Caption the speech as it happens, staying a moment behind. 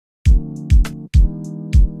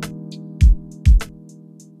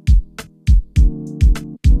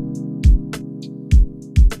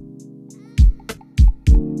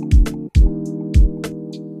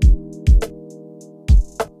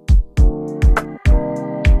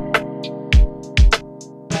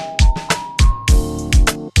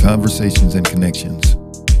conversations and connections,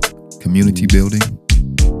 community building,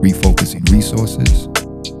 refocusing resources,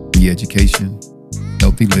 re-education,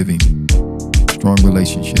 healthy living, strong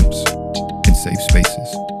relationships, and safe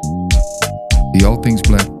spaces. The All Things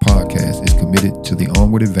Black podcast is committed to the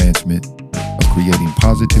onward advancement of creating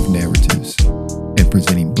positive narratives and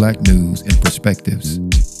presenting Black news and perspectives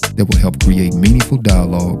that will help create meaningful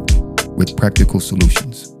dialogue with practical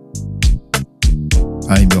solutions.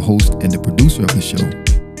 I am your host and the producer of the show,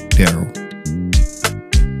 Daryl.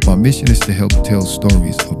 My mission is to help tell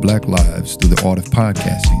stories of Black lives through the art of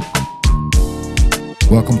podcasting.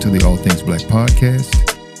 Welcome to the All Things Black podcast.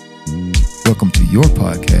 Welcome to your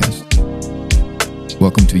podcast.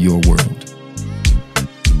 Welcome to your world.